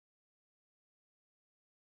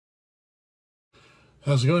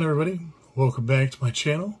How's it going, everybody? Welcome back to my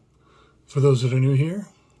channel. For those that are new here,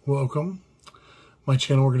 welcome. My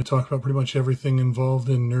channel, we're going to talk about pretty much everything involved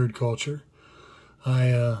in nerd culture.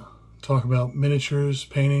 I talk about miniatures,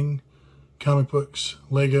 painting, comic books,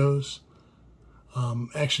 Legos,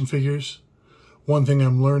 action figures. One thing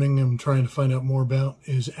I'm learning, I'm trying to find out more about,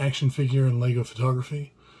 is action figure and Lego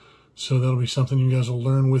photography. So that'll be something you guys will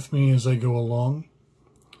learn with me as I go along.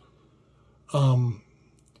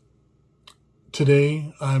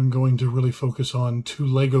 Today, I'm going to really focus on two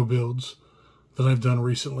Lego builds that I've done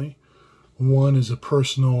recently. One is a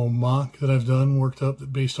personal mock that I've done, worked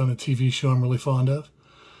up based on a TV show I'm really fond of.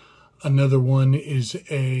 Another one is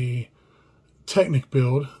a Technic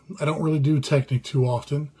build. I don't really do Technic too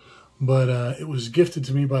often, but it was gifted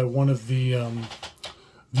to me by one of the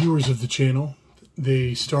viewers of the channel.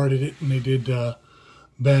 They started it and they did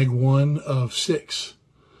bag 1 of 6.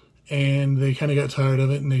 And they kind of got tired of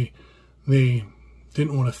it and they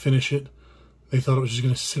didn't want to finish it. They thought it was just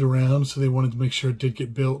going to sit around, so they wanted to make sure it did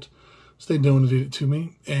get built. So they donated it to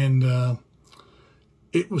me, and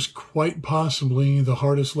it was quite possibly the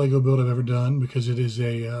hardest Lego build I've ever done because it is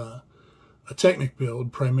a Technic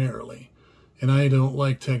build primarily. And I don't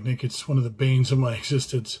like Technic. It's one of the banes of my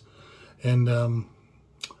existence. And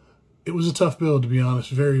it was a tough build, to be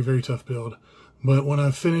honest. Very, very tough build. But when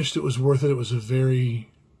I finished, it was worth it. It was a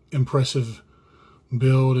very impressive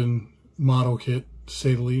build and model kit, to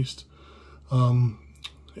say the least.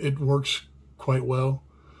 It works quite well,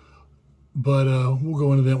 but we'll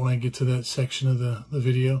go into that when I get to that section of the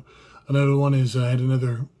video. Another one is I had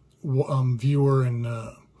another viewer and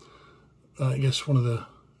I guess one of the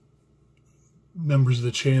members of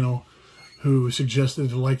the channel who suggested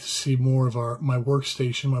they'd like to see more of my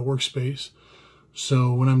workstation, my workspace.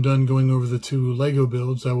 So when I'm done going over the two Lego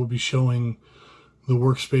builds, I will be showing the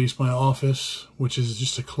workspace, my office, which is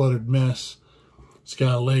just a cluttered mess. It's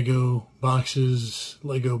got Lego boxes,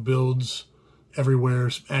 Lego builds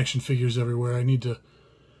everywhere, action figures everywhere. I need to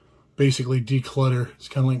basically declutter. It's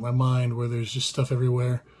kind of like my mind where there's just stuff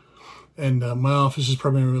everywhere. And my office is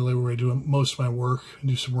primarily where I do most of my work. I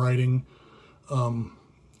do some writing,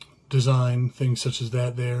 design, things such as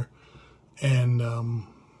that there. And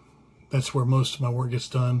that's where most of my work gets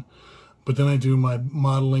done. But then I do my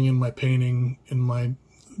modeling and my painting and my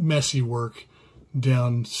messy work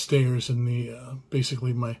downstairs in the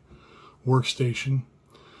basically my workstation.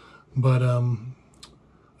 But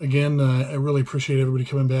again, I really appreciate everybody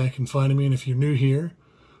coming back and finding me. And if you're new here,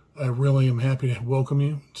 I really am happy to welcome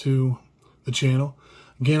you to the channel.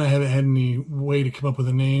 Again, I haven't had any way to come up with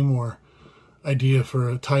a name or idea for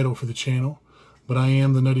a title for the channel, but I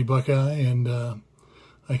am the Nutty Buckeye, and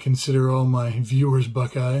I consider all my viewers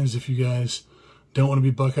Buckeyes. If you guys don't want to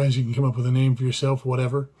be Buckeyes, you can come up with a name for yourself,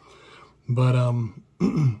 whatever. But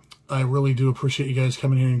I really do appreciate you guys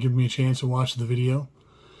coming here and giving me a chance to watch the video.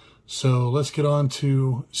 So let's get on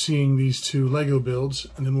to seeing these two Lego builds,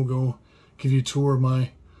 and then we'll go give you a tour of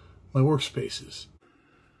my workspaces.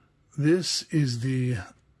 This is the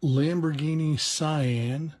Lamborghini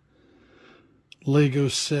Sian Lego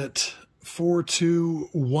set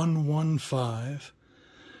 42115.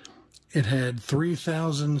 It had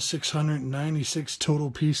 3,696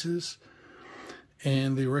 total pieces,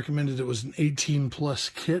 and they recommended it was an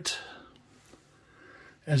 18+ kit.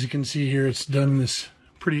 As you can see here, it's done in this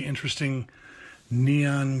pretty interesting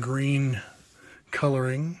neon green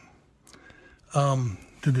coloring. Did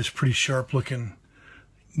this pretty sharp looking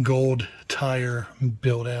gold tire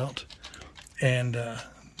build out, and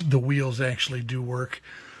the wheels actually do work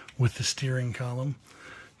with the steering column.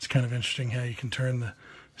 It's kind of interesting how you can turn the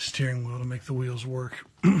steering wheel to make the wheels work.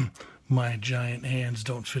 My giant hands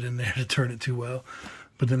don't fit in there to turn it too well.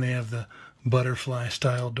 But then they have the butterfly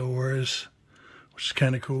style doors, which is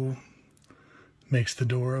kind of cool. Makes the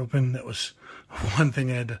door open. That was one thing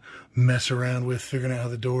I had to mess around with, figuring out how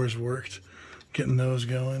the doors worked, getting those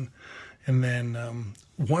going. And then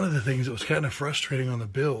one of the things that was kind of frustrating on the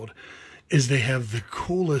build is they have the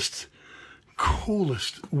coolest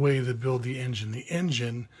way to build the engine. The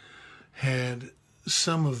engine had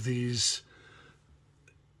some of these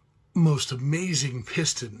most amazing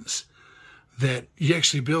pistons that you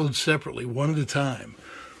actually build separately, one at a time,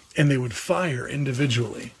 and they would fire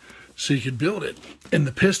individually. So you could build it, and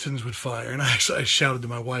the pistons would fire. And I shouted to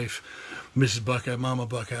my wife, Mrs. Buckeye, Mama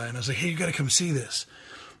Buckeye, and I was like, hey, you got to come see this.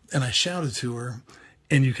 And I shouted to her,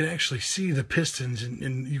 and you could actually see the pistons,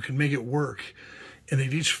 and you can make it work. And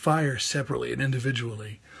they'd each fire separately and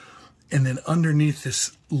individually. And then underneath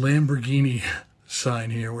this Lamborghini sign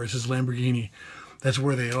here, where it says Lamborghini, that's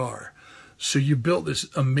where they are. So you built this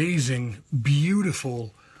amazing,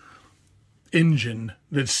 beautiful engine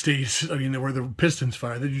that stays, I mean, where the pistons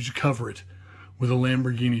fire, they usually cover it with a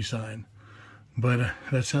Lamborghini sign. But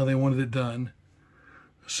that's how they wanted it done.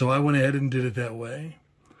 So I went ahead and did it that way.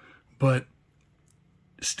 But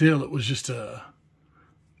still, it was just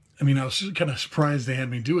I mean, I was kind of surprised they had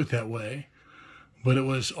me do it that way. But it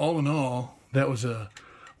was, all in all, that was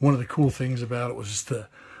one of the cool things about it was just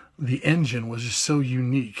the engine was just so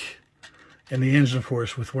unique. And the engine, of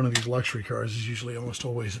course, with one of these luxury cars is usually almost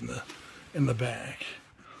always in the back.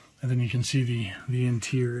 And then you can see the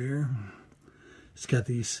interior. It's got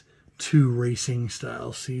these 2 racing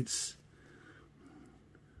style seats.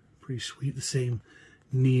 Pretty sweet. The same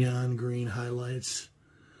neon green highlights.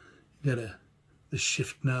 You got the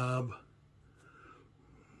shift knob.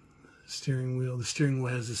 Steering wheel. The steering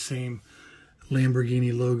wheel has the same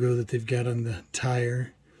Lamborghini logo that they've got on the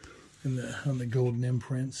tire and on the golden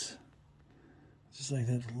imprints. Just like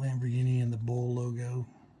that Lamborghini and the bull logo.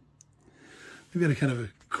 They've got a kind of a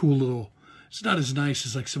cool little, it's not as nice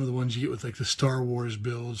as like some of the ones you get with like the Star Wars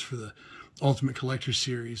builds for the Ultimate Collector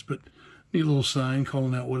series, but neat little sign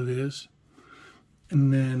calling out what it is.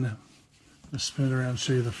 And then let's spin it around and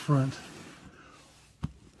show you the front.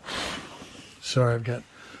 Sorry, I've got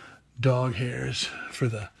dog hairs for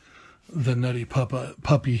the nutty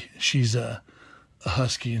puppy. She's a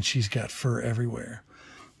husky and she's got fur everywhere.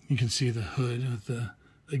 You can see the hood with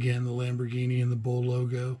again the Lamborghini and the bull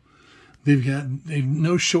logo. They've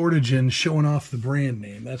no shortage in showing off the brand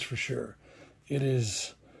name, that's for sure. It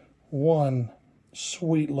is one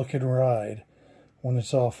sweet looking ride when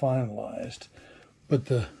it's all finalized. But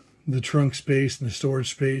the trunk space and the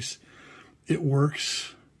storage space, it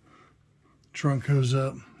works. Trunk goes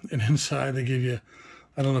up, and inside they give you,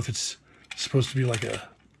 I don't know if it's supposed to be like a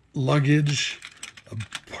luggage, a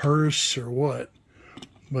purse, or what,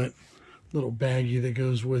 but little baggie that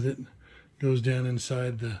goes with it goes down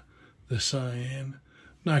inside the Sian.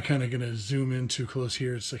 Not kind of going to zoom in too close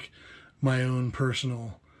here. It's like my own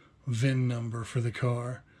personal VIN number for the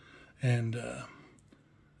car, and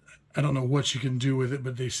I don't know what you can do with it,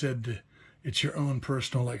 but they said it's your own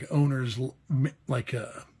personal like owner's like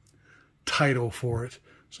title for it.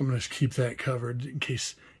 So I'm going to keep that covered in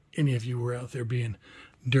case any of you were out there being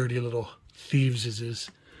dirty little thieveses,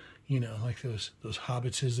 you know, like those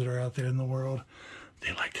hobbitses that are out there in the world.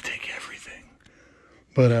 They like to take everything.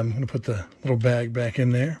 But I'm going to put the little bag back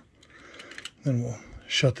in there. Then we'll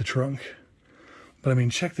shut the trunk. But I mean,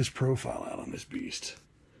 check this profile out on this beast.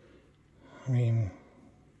 I mean,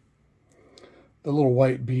 the little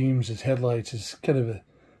white beams as headlights is kind of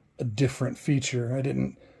a different feature. I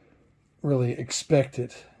didn't really expect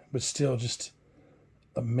it, but still just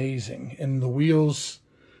amazing. And the wheels,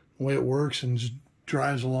 the way it works and just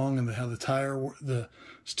drives along, and how the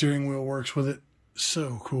steering wheel works with it,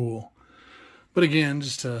 so cool. But again,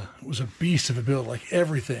 just it was a beast of a build. Like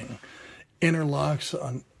everything interlocks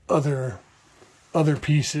on other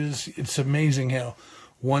pieces. It's amazing how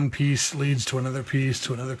one piece leads to another piece,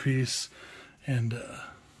 and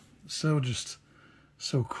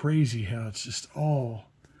so crazy how it's just all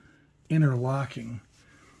interlocking.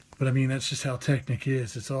 But I mean, that's just how Technic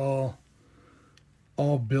is. It's all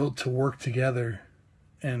built to work together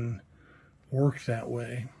and work that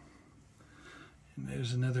way. And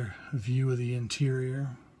there's another view of the interior.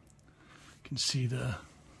 You can see the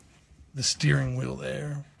steering wheel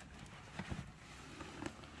there.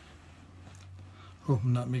 Hope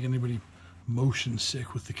I'm not making anybody motion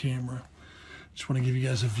sick with the camera. Just want to give you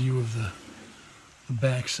guys a view of the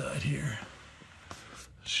backside here.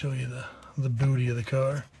 Show you the booty of the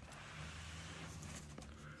car.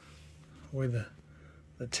 The way the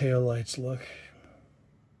tail lights look.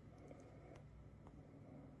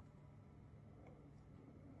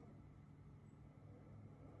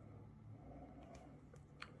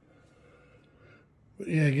 But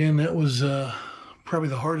yeah, again, that was probably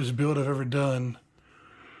the hardest build I've ever done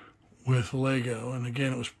with Lego. And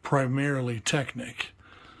again, it was primarily Technic.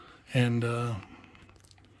 And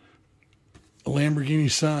Lamborghini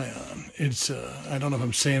Sian. It's, I don't know if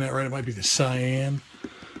I'm saying that right. It might be the Sian.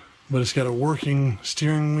 But it's got a working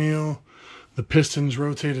steering wheel. The pistons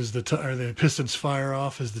rotate as the pistons fire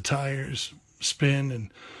off as the tires spin, and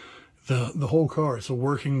the whole car. It's a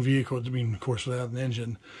working vehicle. I mean, of course, without an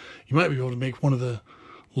engine. You might be able to make one of the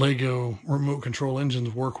Lego remote control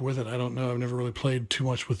engines work with it. I don't know. I've never really played too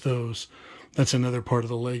much with those. That's another part of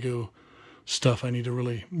the Lego stuff I need to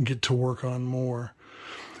really get to work on more.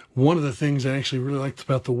 One of the things I actually really liked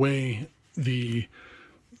about the way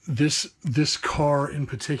this car in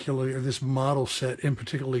particular, or this model set in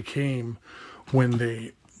particular, came when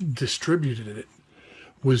they distributed it,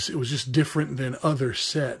 it was just different than other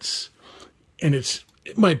sets. And it's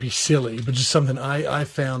it might be silly, but just something I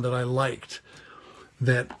found that I liked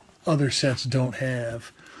that other sets don't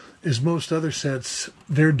have, is most other sets,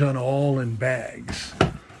 they're done all in bags.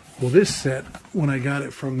 Well, this set, when I got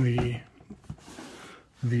it from the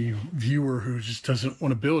viewer who just doesn't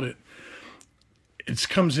want to build it, it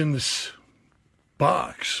comes in this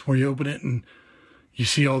box where you open it and you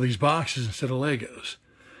see all these boxes instead of Legos.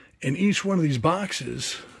 And each one of these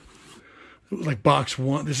boxes, like box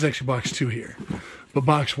 1, this is actually box 2 here, but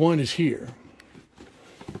box 1 is here.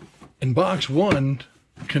 And box 1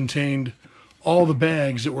 contained all the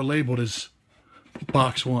bags that were labeled as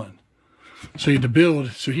box 1. So you had to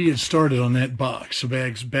build, so he had started on that box. So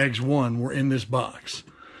bags 1 were in this box.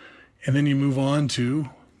 And then you move on to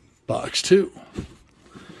box 2.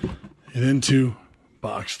 And then to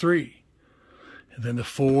box 3. And then to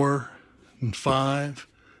 4 and 5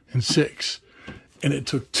 and 6. And it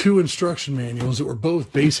took 2 instruction manuals that were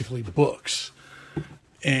both basically books.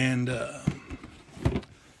 And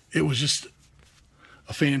it was just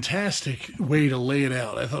a fantastic way to lay it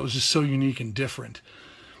out. I thought it was just so unique and different.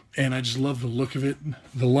 And I just love the look of it.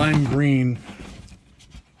 The lime green.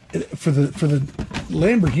 For the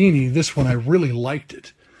Lamborghini, this one, I really liked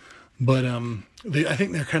it. But I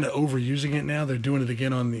think they're kind of overusing it now. They're doing it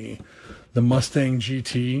again on the Mustang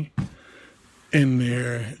GT. And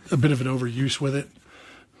they're a bit of an overuse with it.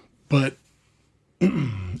 But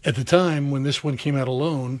at the time when this one came out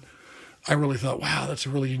alone, I really thought, wow, that's a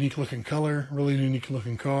really unique looking color, really unique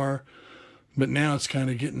looking car. But now it's kind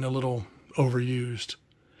of getting a little overused.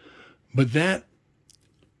 But that,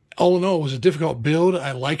 all in all, was a difficult build.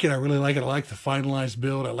 I like it. I really like it. I like the finalized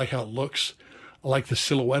build. I like how it looks. I like the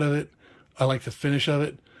silhouette of it. I like the finish of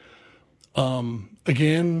it.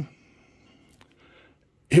 Again,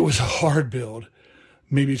 it was a hard build.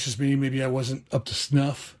 Maybe it's just me. Maybe I wasn't up to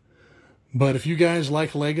snuff. But if you guys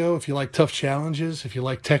like Lego, if you like tough challenges, if you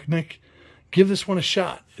like Technic, give this one a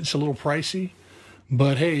shot. It's a little pricey,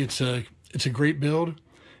 but hey, it's a great build,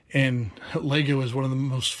 and Lego is one of the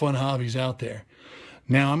most fun hobbies out there.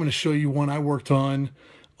 Now I'm going to show you one I worked on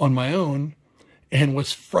my own, and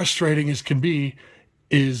what's frustrating as can be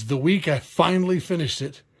is the week I finally finished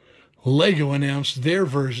it, Lego announced their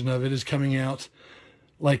version of it is coming out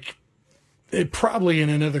probably in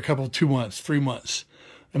another 2 months, 3 months.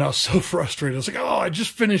 And I was so frustrated. I was like, oh, I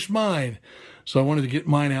just finished mine. So I wanted to get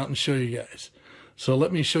mine out and show you guys. So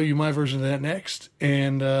let me show you my version of that next.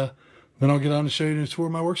 And then I'll get on to show you the tour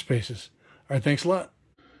of my workspaces. All right, thanks a lot.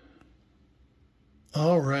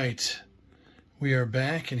 All right. We are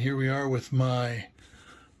back, and here we are with my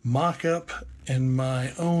mock-up and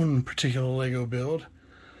my own particular Lego build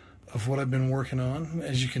of what I've been working on.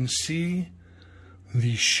 As you can see,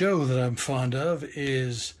 the show that I'm fond of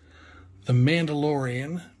is The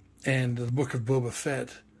Mandalorian and the Book of Boba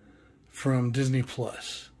Fett from Disney+.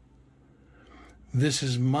 This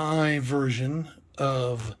is my version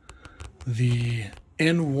of the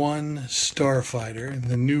N1 Starfighter,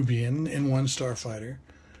 the Nubian N1 Starfighter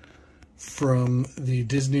from the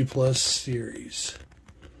Disney+ series.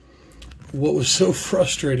 What was so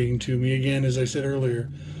frustrating to me, again, as I said earlier,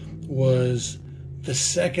 was the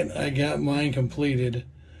second I got mine completed,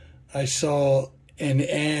 I saw an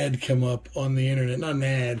ad come up on the internet. Not an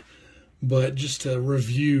ad, but just a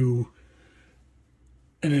review,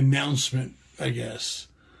 an announcement, I guess,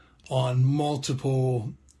 on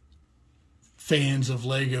multiple fans of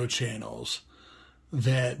Lego channels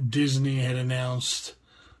that Disney had announced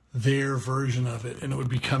their version of it and it would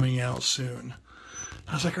be coming out soon.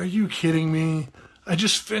 I was like, are you kidding me? I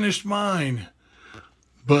just finished mine.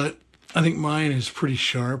 But I think mine is pretty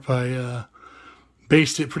sharp. I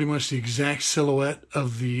based it pretty much the exact silhouette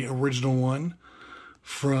of the original one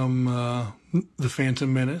from The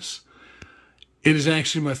Phantom Menace. It is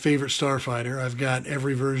actually my favorite Starfighter. I've got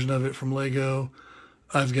every version of it from Lego.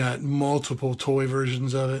 I've got multiple toy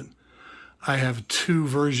versions of it. I have 2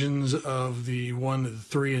 versions of the one that the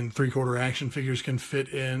 3 3/4 action figures can fit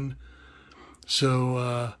in.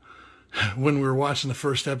 So when we were watching the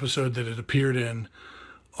first episode that it appeared in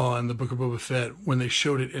on the Book of Boba Fett, when they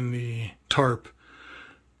showed it in the tarp,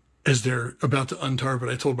 as they're about to untarp it,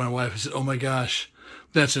 I told my wife, I said, oh my gosh,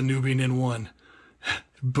 that's a Nubian N1.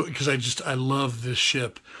 Because I love this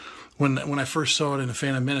ship. When I first saw it in The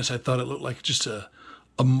Phantom Menace, I thought it looked like just a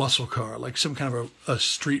muscle car, like some kind of a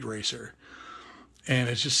street racer. And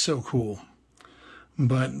it's just so cool.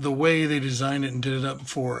 But the way they designed it and did it up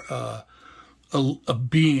for a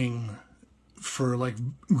being, for like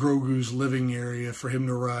Grogu's living area, for him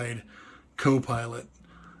to ride co-pilot,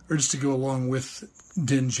 or just to go along with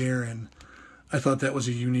Din Djarin, I thought that was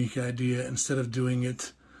a unique idea. Instead of doing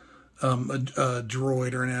it a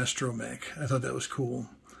droid or an astromech. I thought that was cool.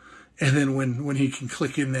 And then when he can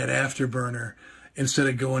click in that afterburner, instead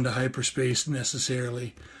of going to hyperspace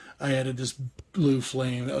necessarily, I added this blue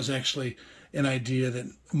flame. That was actually an idea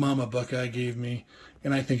that Mama Buckeye gave me,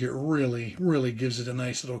 and I think it really, really gives it a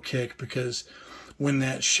nice little kick, because when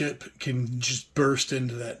that ship can just burst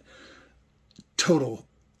into that total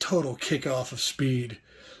kickoff of speed,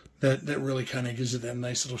 that really kind of gives it that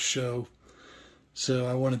nice little show. So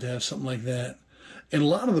I wanted to have something like that. And a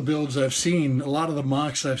lot of the builds I've seen, a lot of the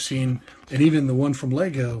mocks I've seen, and even the one from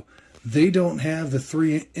LEGO, they don't have the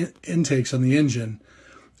 3 intakes on the engine.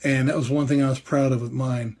 And that was one thing I was proud of with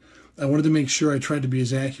mine. I wanted to make sure I tried to be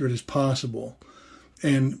as accurate as possible.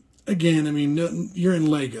 And again, I mean, you're in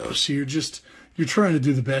LEGO, so you're trying to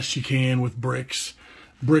do the best you can with bricks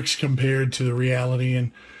compared to the reality.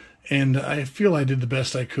 And I feel I did the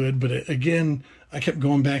best I could. But again, I kept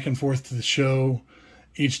going back and forth to the show.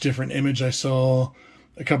 Each different image I saw,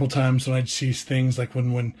 a couple times when I'd see things like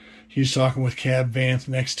when he was talking with Cab Vance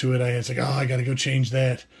next to it, I was like, oh, I got to go change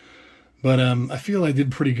that. But I feel I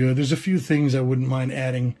did pretty good. There's a few things I wouldn't mind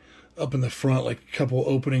adding up in the front, like a couple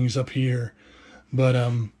openings up here. But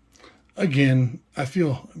again, I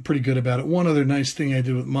feel pretty good about it. One other nice thing I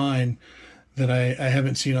did with mine that I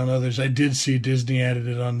haven't seen on others, I did see Disney added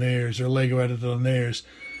it on theirs, or LEGO added it on theirs.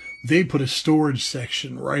 They put a storage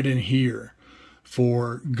section right in here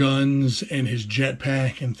for guns and his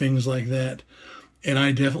jetpack and things like that. And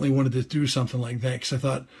I definitely wanted to do something like that, because I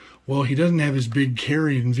thought, well, he doesn't have his big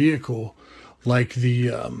carrying vehicle like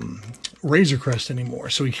the Razor Crest anymore,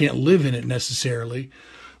 so he can't live in it necessarily,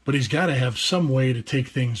 but he's got to have some way to take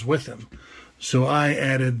things with him. So I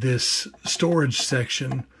added this storage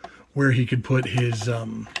section where he could put his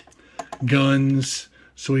guns.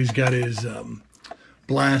 So he's got his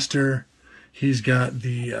blaster. He's got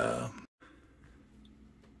the...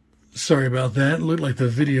 sorry about that. It looked like the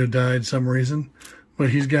video died some reason.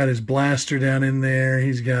 But he's got his blaster down in there.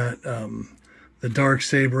 He's got the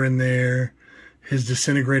Darksaber in there. His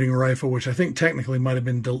disintegrating rifle, which I think technically might have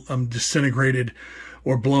been disintegrated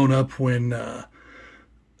or blown up when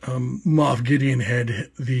Moff Gideon had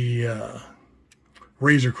the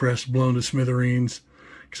Razor Crest blown to smithereens,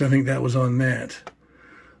 because I think that was on that.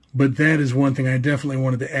 But that is one thing I definitely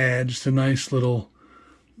wanted to add, just a nice little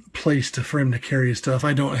place for him to carry his stuff.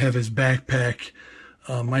 I don't have his backpack.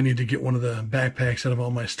 I need to get one of the backpacks out of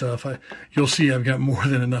all my stuff. You'll see I've got more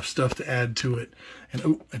than enough stuff to add to it. And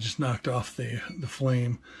oh, I just knocked off the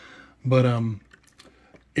flame. But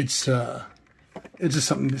it's just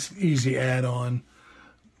something that's easy add-on.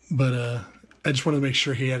 But I just wanted to make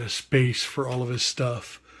sure he had a space for all of his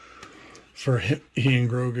stuff for he and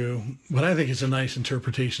Grogu. But I think it's a nice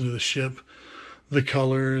interpretation of the ship, the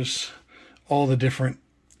colors, all the different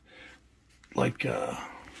like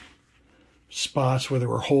spots where there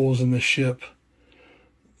were holes in the ship,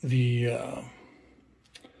 the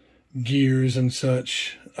gears and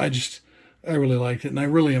such. I really liked it, and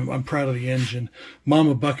I'm proud of the engine.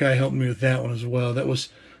 Mama Buckeye helped me with that one as well. That was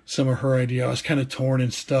some of her idea. I was kind of torn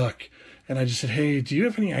and stuck, and I just said, hey, do you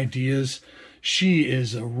have any ideas? She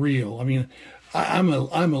is a real, I mean, I'm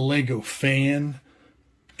a LEGO fan,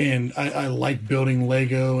 and I like building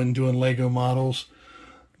LEGO and doing LEGO models.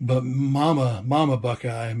 But Mama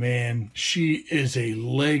Buckeye, man, she is a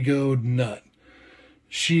LEGO nut.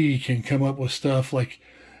 She can come up with stuff like,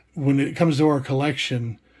 when it comes to our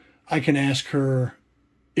collection, I can ask her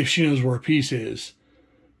if she knows where a piece is,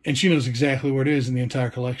 and she knows exactly where it is in the entire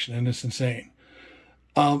collection, and it's insane.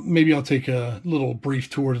 Maybe I'll take a little brief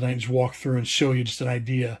tour tonight and just walk through and show you just an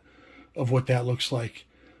idea of what that looks like.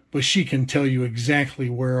 But she can tell you exactly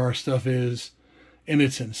where our stuff is, and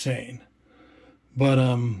it's insane.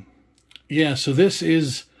 But, yeah, so this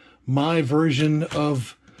is my version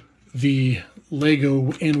of the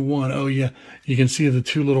LEGO N1. Oh, yeah, you can see the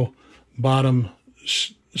two little bottom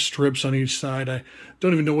strips on each side. I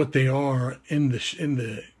don't even know what they are in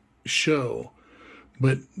the show.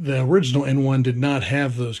 But the original N1 did not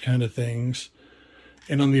have those kind of things.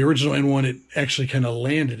 And on the original N1, it actually kind of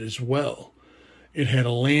landed as well. It had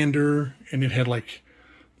a lander, and it had, like,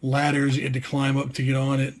 ladders you had to climb up to get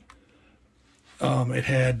on it. It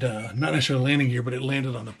had not necessarily landing gear, but it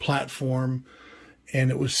landed on a platform, and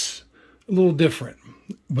it was a little different.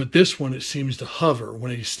 But this one, it seems to hover when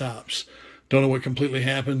he stops. Don't know what completely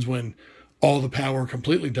happens when all the power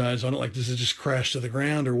completely dies on it. Like, does it just crash to the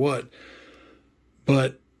ground or what?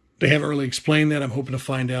 But they haven't really explained that. I'm hoping to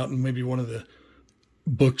find out in maybe one of the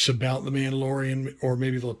books about The Mandalorian, or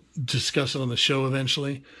maybe they'll discuss it on the show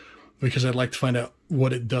eventually, because I'd like to find out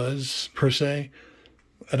what it does, per se.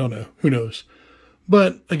 I don't know. Who knows?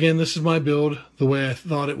 But again, this is my build, the way I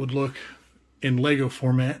thought it would look in Lego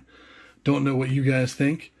format. Don't know what you guys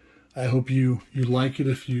think. I hope you like it.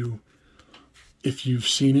 If you've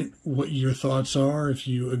seen it, what your thoughts are, if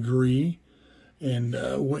you agree, and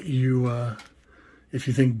if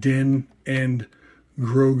you think Den and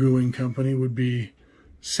Grogu and company would be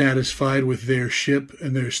satisfied with their ship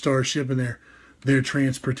and their starship and their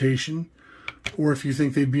transportation, or if you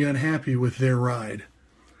think they'd be unhappy with their ride.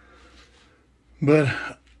 But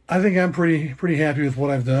I think I'm pretty happy with what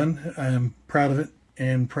I've done. I'm proud of it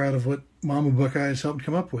and proud of what Mama Buckeye has helped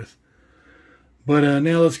come up with. But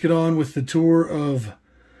now let's get on with the tour of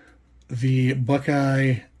the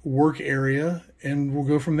Buckeye work area, and we'll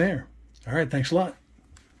go from there. All right, thanks a lot.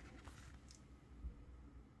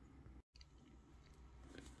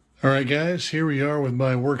 All right, guys, here we are with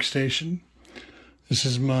my workstation. This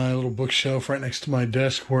is my little bookshelf right next to my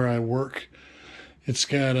desk where I work. It's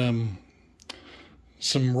got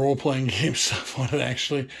some role-playing game stuff on it,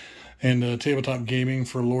 actually, and tabletop gaming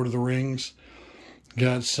for Lord of the Rings.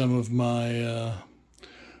 Got some of my,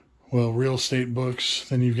 real estate books.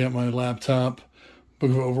 Then you've got my laptop,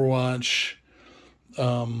 Book of Overwatch,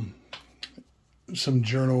 some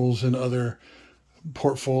journals and other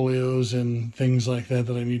portfolios and things like that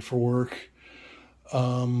I need for work.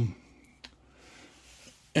 And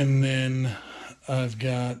then I've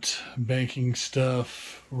got banking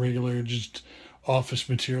stuff, regular just office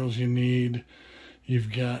materials you need.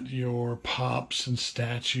 You've got your pops and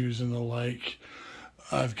statues and the like.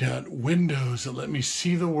 I've got windows that let me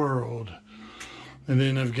see the world. And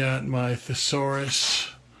then I've got my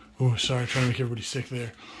thesaurus. Oh, sorry, trying to make everybody sick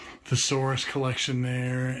there. Thesaurus collection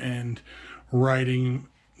there, and writing,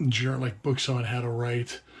 like books on how to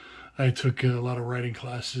write. I took a lot of writing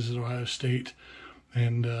classes at Ohio State,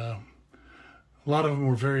 and a lot of them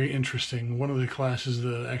were very interesting. One of the classes,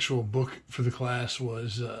 the actual book for the class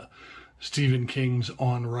was Stephen King's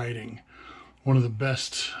On Writing. One of the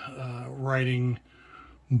best writing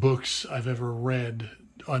books I've ever read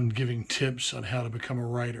on giving tips on how to become a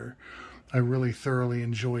writer. I really thoroughly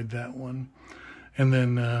enjoyed that one. And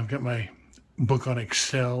then I've got my book on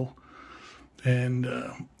Excel and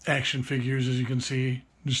action figures, as you can see,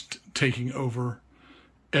 just taking over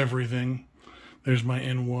everything. There's my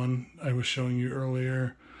N1 I was showing you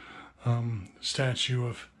earlier. Statue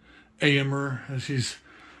of Aomer as he's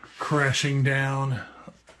crashing down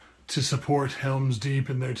to support Helm's Deep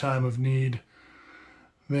in their time of need.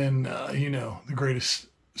 Then, the greatest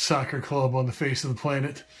soccer club on the face of the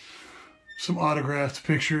planet. Some autographed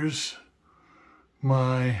pictures.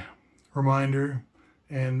 My reminder,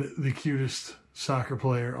 and the cutest soccer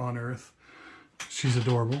player on earth. She's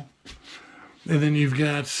adorable. And then you've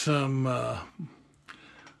got some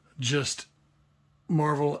just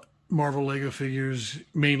Marvel Lego figures,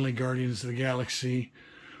 mainly Guardians of the Galaxy.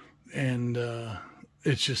 And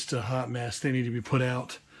it's just a hot mess. They need to be put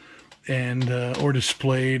out and or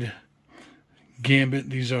displayed.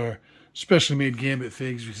 Gambit, these are specially made Gambit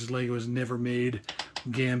figs because Lego has never made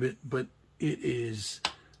Gambit, but it is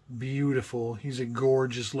beautiful. He's a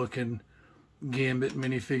gorgeous looking Gambit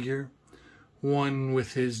minifigure. One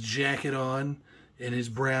with his jacket on and his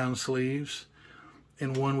brown sleeves,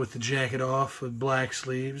 and one with the jacket off with black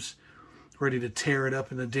sleeves, ready to tear it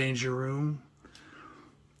up in the danger room.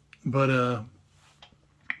 But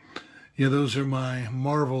yeah, those are my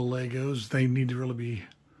Marvel Legos. They need to really be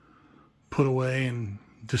put away and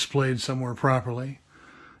displayed somewhere properly.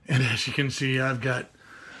 And as you can see, I've got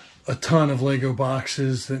a ton of Lego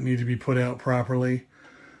boxes that need to be put out properly,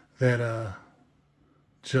 that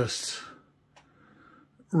just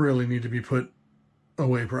really need to be put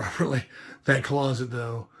away properly. That closet,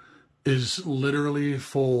 though, is literally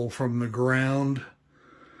full from the ground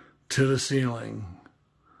to the ceiling,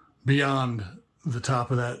 beyond the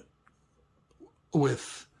top of that,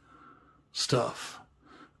 with stuff.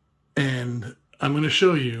 And I'm going to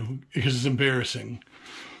show you because it's embarrassing,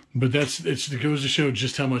 but it goes to show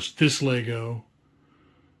just how much this Lego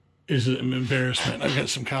is an embarrassment. I've got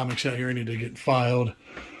some comics out here I need to get filed,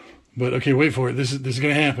 but okay, wait for it. This is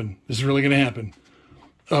going to happen. This is really going to happen.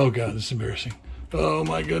 Oh God, this is embarrassing. Oh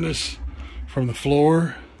my goodness. From the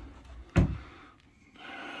floor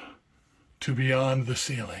to beyond the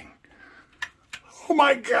ceiling. Oh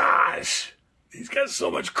my gosh. He's got so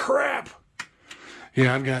much crap.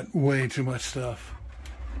 Yeah, I've got way too much stuff.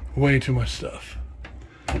 Way too much stuff.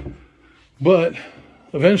 But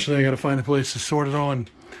eventually I got to find a place to sort it all and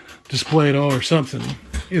display it all or something.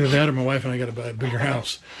 Either that or my wife and I got to buy a bigger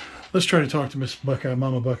house. Let's try to talk to Miss Buckeye,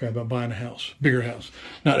 Mama Buckeye, about buying a house. Bigger house.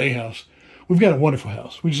 Not a house. We've got a wonderful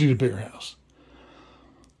house. We just need a bigger house.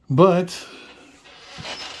 But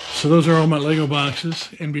So those are all my Lego boxes,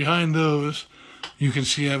 and behind those you can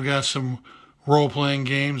see I've got some role-playing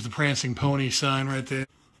games, the Prancing Pony sign right there.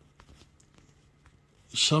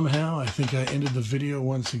 Somehow I think I ended the video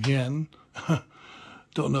once again.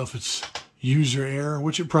 Don't know if it's user error,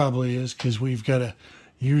 which it probably is, because we've got a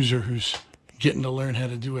user who's getting to learn how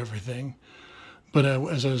to do everything. But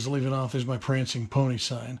as I was leaving off, there's my Prancing Pony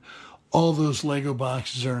sign. All those Lego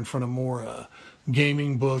boxes are in front of more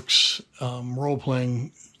gaming books,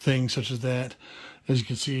 role-playing things such as that. As you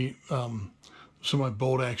can see, some of my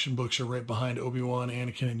bolt action books are right behind Obi-Wan,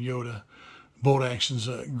 Anakin, and Yoda. Bolt action's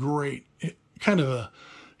a great, kind of a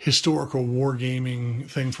historical wargaming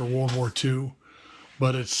thing for World War II,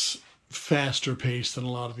 but it's faster paced than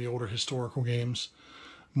a lot of the older historical games.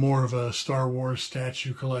 More of a Star Wars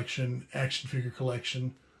statue collection, action figure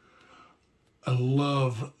collection. I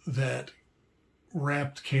love that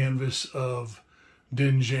wrapped canvas of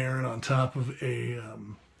Din Djarin on top of a,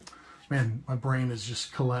 man, my brain has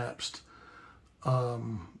just collapsed.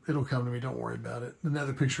 It'll come to me, don't worry about it.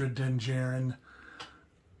 Another picture of Din Djarin.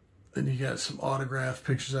 Then you got some autographed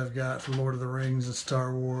pictures I've got for Lord of the Rings and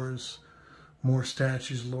Star Wars. More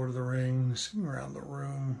statues of Lord of the Rings around the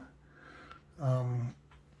room.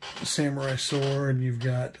 Samurai sword. You've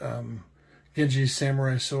got Genji's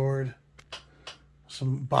samurai sword.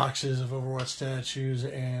 Some boxes of Overwatch statues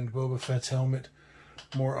and Boba Fett's helmet.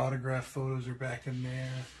 More autographed photos are back in there.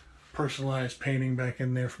 Personalized painting back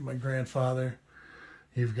in there from my grandfather.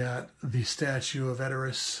 You've got the statue of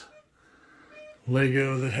Edoras.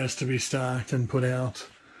 Lego that has to be stocked and put out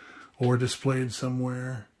or displayed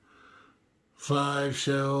somewhere. 5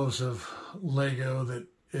 shelves of Lego that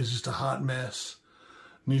is just a hot mess.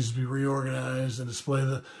 Needs to be reorganized and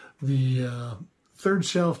display. The third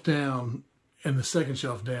shelf down and the second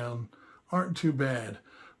shelf down aren't too bad.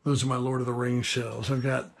 Those are my Lord of the Rings shelves. I've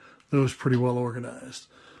got those pretty well organized.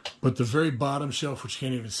 But the very bottom shelf, which you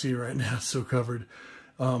can't even see right now, it's so covered,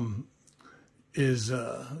 is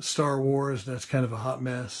Star Wars. That's kind of a hot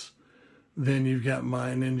mess. Then you've got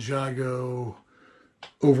my Ninjago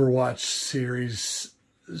Overwatch series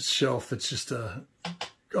shelf that's just a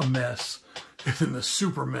mess. And then the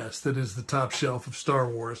super mess that is the top shelf of Star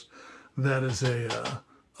Wars, that is a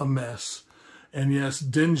mess. And yes,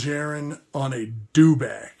 Din Djarin on a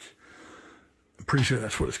dewback. I'm pretty sure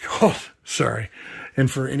that's what it's called. Sorry. And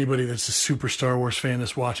for anybody that's a super Star Wars fan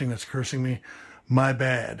that's watching that's cursing me, my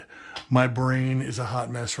bad. My brain is a hot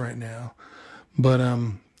mess right now. But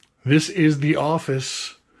this is the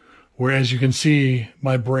office where, as you can see,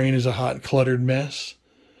 my brain is a hot, cluttered mess.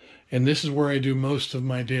 And this is where I do most of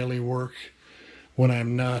my daily work when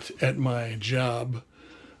I'm not at my job.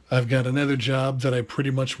 I've got another job that I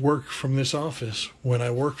pretty much work from this office when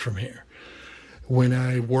I work from here. When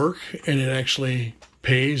I work and it actually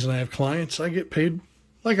pays and I have clients, I get paid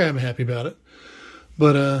like I'm happy about it.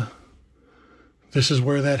 But this is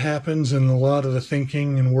where that happens and a lot of the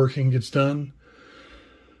thinking and working gets done.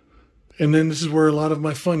 And then this is where a lot of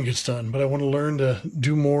my fun gets done. But I want to learn to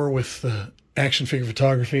do more with the action figure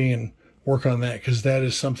photography and work on that, because that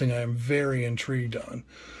is something I'm very intrigued on.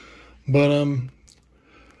 But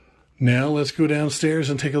now let's go downstairs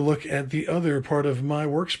and take a look at the other part of my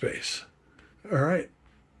workspace. All right,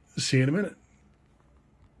 see you in a minute.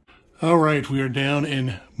 All right, we are down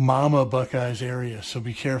in Mama Buckeye's area, so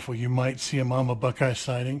be careful. You might see a Mama Buckeye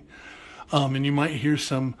sighting, and you might hear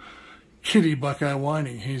some kitty Buckeye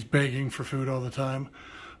whining. He's begging for food all the time.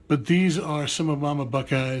 But these are some of Mama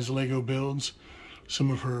Buckeye's Lego builds, some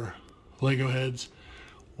of her Lego heads.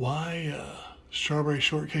 Why strawberry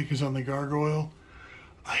shortcake is on the gargoyle,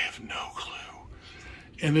 I have no clue.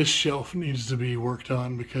 And this shelf needs to be worked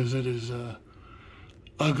on because it is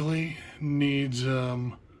ugly, needs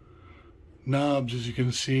knobs, as you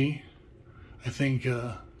can see. I think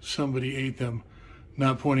somebody ate them,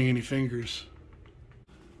 not pointing any fingers.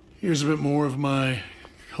 Here's a bit more of my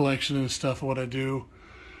collection and stuff, what I do.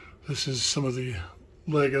 This is some of the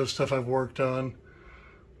Lego stuff I've worked on,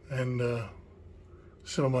 and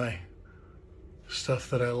some of my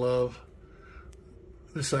stuff that I love.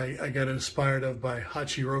 This I got inspired of by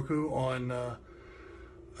Hachiroku on,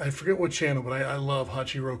 I forget what channel, but I love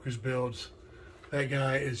Hachiroku's builds. That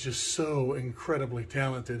guy is just so incredibly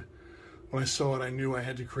talented. When I saw it, I knew I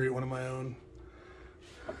had to create one of my own.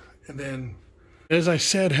 And then, as I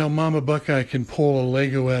said, how Mama Buckeye can pull a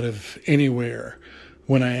Lego out of anywhere.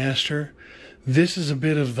 When I asked her, this is a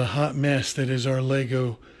bit of the hot mess that is our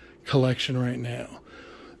Lego collection right now.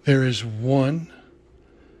 There is 1,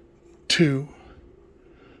 2,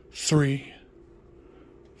 3,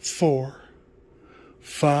 4,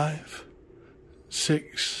 5,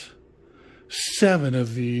 6, 7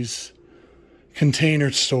 of these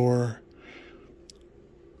container store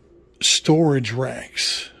storage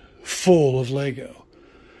racks full of Lego.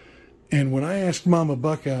 And when I asked Mama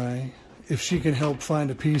Buckeye if she can help find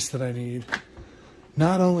a piece that I need,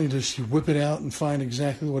 not only does she whip it out and find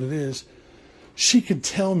exactly what it is, she could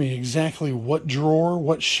tell me exactly what drawer,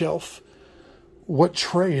 what shelf, what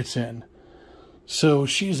tray it's in. So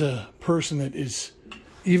she's a person that is,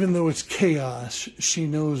 even though it's chaos, she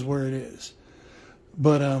knows where it is.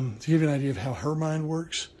 But to give you an idea of how her mind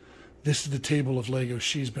works, this is the table of Lego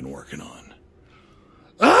she's been working on.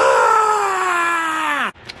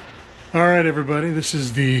 Ah! All right, everybody, this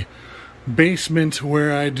is the basement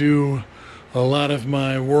where I do a lot of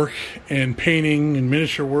my work and painting and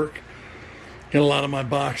miniature work. Got a lot of my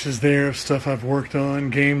boxes there of stuff I've worked on,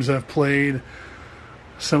 games I've played,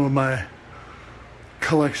 some of my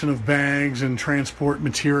collection of bags and transport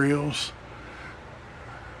materials,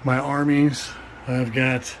 my armies. I've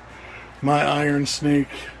got my Iron Snake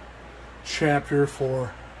chapter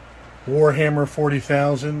for Warhammer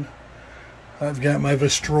 40,000. I've got my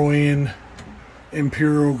Vestroyan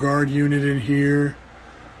Imperial Guard unit in here.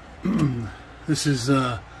 This is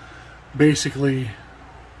basically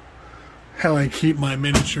how I keep my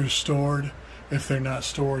miniatures stored if they're not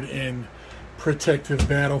stored in protective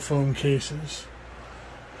battle foam cases.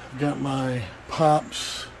 I've got my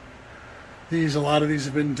pops. A lot of these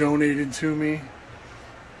have been donated to me.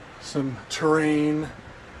 Some terrain,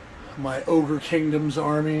 my Ogre Kingdoms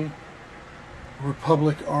army,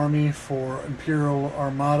 Republic army for Imperial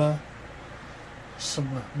Armada,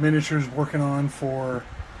 some miniatures working on for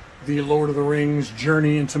the Lord of the Rings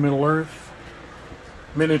Journey into Middle-earth,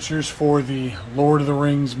 miniatures for the Lord of the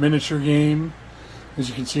Rings miniature game. As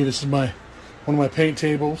you can see, this is one of my paint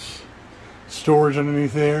tables, storage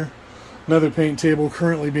underneath there. Another paint table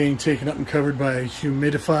currently being taken up and covered by a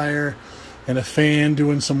humidifier and a fan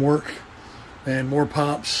doing some work, and more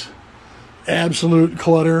pops. Absolute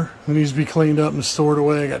clutter that needs to be cleaned up and stored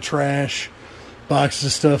away. I got trash, boxes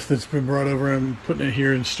of stuff that's been brought over. I'm putting it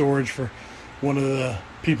here in storage for one of the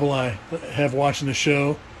people I have watching the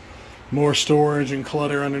show. More storage and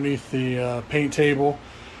clutter underneath the paint table.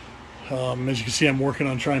 As you can see, I'm working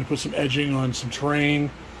on trying to put some edging on some terrain.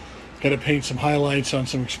 Got to paint some highlights on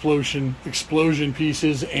some explosion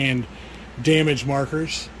pieces and damage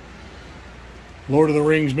markers. Lord of the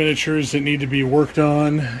Rings miniatures that need to be worked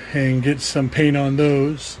on and get some paint on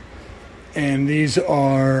those. And these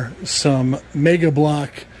are some Mega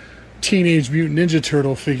Block Teenage Mutant Ninja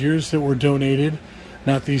Turtle figures that were donated.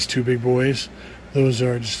 Not these two big boys. Those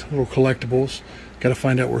are just little collectibles. Got to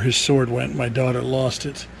find out where his sword went. My daughter lost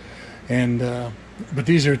it. And but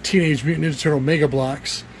these are Teenage Mutant Ninja Turtle Mega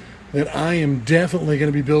Blocks that I am definitely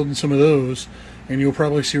going to be building some of those. And you'll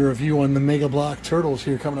probably see a review on the Mega Block Turtles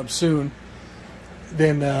here coming up soon.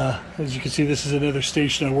 Then, as you can see, this is another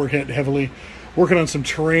station I work at heavily. Working on some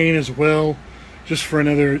terrain as well, just for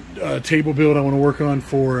another table build I want to work on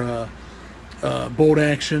for bolt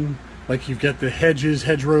action. Like you've got the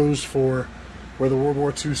hedgerows for where the World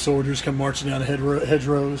War II soldiers come marching down the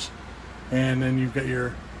hedgerows. And then you've got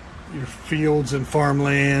your fields and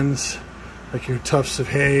farmlands, like your tufts of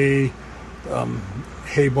hay,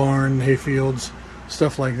 hay barn, hay fields,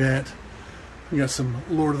 stuff like that. We got some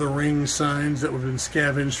Lord of the Rings signs that have been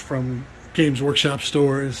scavenged from Games Workshop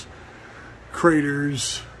stores,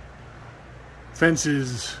 craters,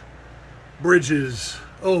 fences, bridges.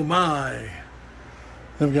 Oh my!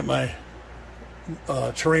 Then we got my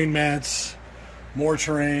terrain mats, more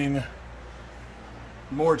terrain,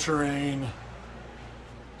 more terrain,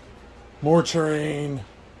 more terrain,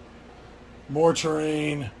 more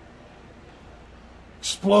terrain,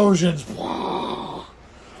 explosions.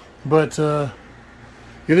 But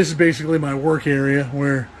yeah, this is basically my work area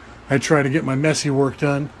where I try to get my messy work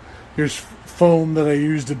done. Here's foam that I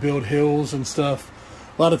use to build hills and stuff.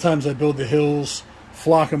 A lot of times I build the hills,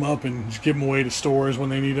 flock them up, and just give them away to stores when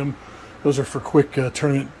they need them. Those are for quick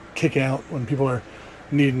tournament kick out when people are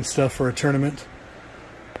needing stuff for a tournament.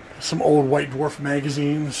 Some old White Dwarf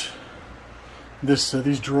magazines.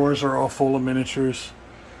 These drawers are all full of miniatures.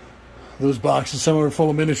 Those boxes, some are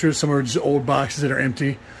full of miniatures, some are just old boxes that are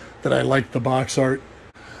empty, that I like the box art.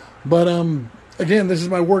 But again, this is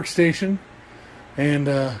my workstation, and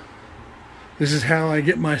this is how I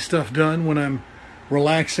get my stuff done when I'm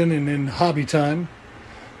relaxing and in hobby time.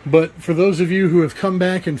 But for those of you who have come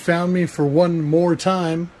back and found me for one more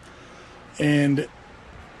time and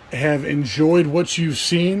have enjoyed what you've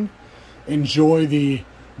seen, enjoy the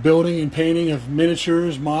building and painting of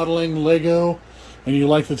miniatures, modeling, Lego, and you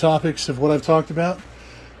like the topics of what I've talked about,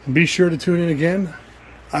 be sure to tune in again.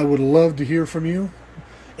 I would love to hear from you.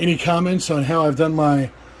 Any comments on how I've done my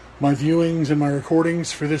my viewings and my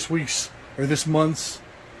recordings for this week's or this month's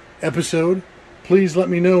episode, please let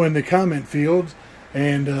me know in the comment field,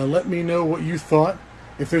 and let me know what you thought.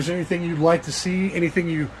 If there's anything you'd like to see, anything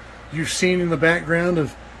you've seen in the background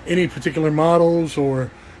of any particular models, or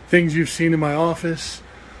things you've seen in my office,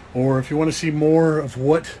 or if you want to see more of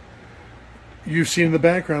what you've seen in the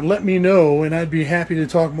background, let me know, and I'd be happy to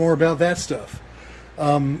talk more about that stuff.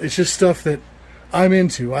 It's just stuff that I'm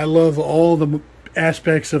into. I love all the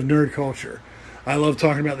aspects of nerd culture. I love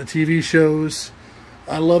talking about the TV shows.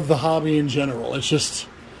 I love the hobby in general. It's just,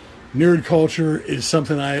 nerd culture is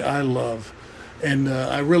something I love. And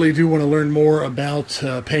I really do want to learn more about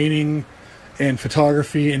painting and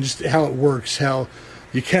photography, and just how it works, how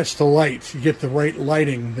you catch the light, you get the right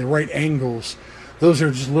lighting, the right angles. Those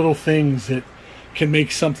are just little things that can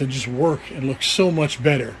make something just work and look so much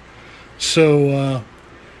better. So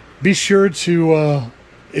be sure to,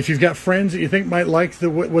 if you've got friends that you think might like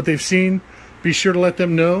what they've seen, be sure to let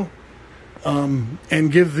them know,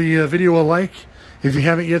 and give the video a like. If you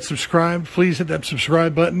haven't yet subscribed, please hit that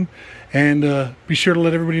subscribe button, and be sure to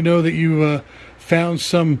let everybody know that you found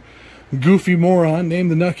some goofy moron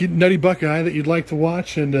named the TheNuttyBuckeye that you'd like to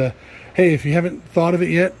watch. And hey, if you haven't thought of it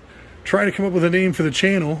yet, try to come up with a name for the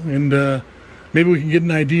channel, and maybe we can get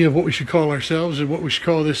an idea of what we should call ourselves and what we should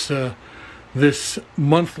call this this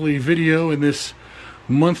monthly video and this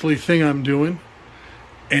monthly thing I'm doing.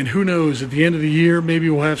 And who knows, at the end of the year, maybe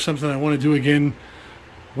we'll have something I want to do again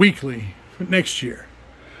weekly next year.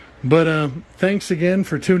 But thanks again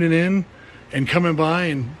for tuning in and coming by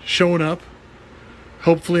and showing up.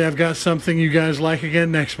 Hopefully I've got something you guys like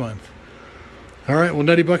again next month. All right, well,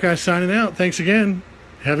 TheNuttyBuckeye signing out. Thanks again.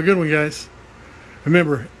 Have a good one, guys.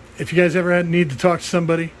 Remember, if you guys ever had need to talk to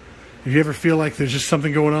somebody, if you ever feel like there's just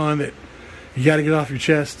something going on that you got to get off your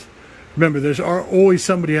chest, remember, there's always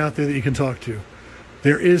somebody out there that you can talk to.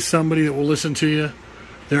 There is somebody that will listen to you.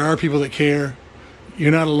 There are people that care.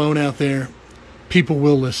 You're not alone out there. People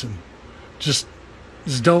will listen. Just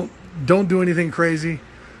don't do anything crazy.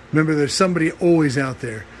 Remember, there's somebody always out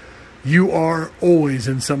there. You are always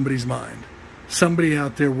in somebody's mind. Somebody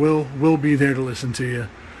out there will be there to listen to you.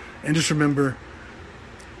 And just remember,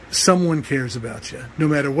 someone cares about you. No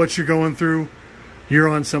matter what you're going through, you're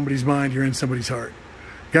on somebody's mind. You're in somebody's heart.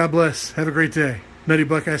 God bless. Have a great day.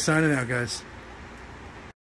 TheNuttyBuckeye signing out, guys.